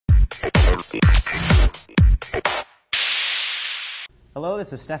Hello,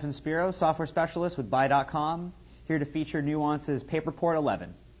 this is Stefan Spiro, software specialist with v.11.0, here to feature Nuance's PaperPort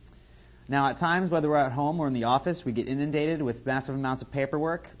 11. Now, at times, whether we're at home or in the office, we get inundated with massive amounts of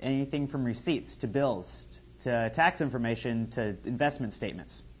paperwork, anything from receipts to bills to tax information to investment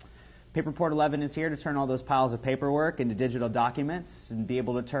statements. PaperPort 11 is here to turn all those piles of paperwork into digital documents and be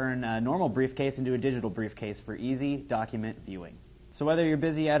able to turn a normal briefcase into a digital briefcase for easy document viewing. So whether you're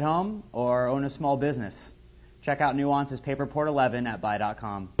busy at home or own a small business, check out Nuance's PaperPort 11 at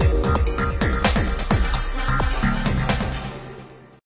v.11.0.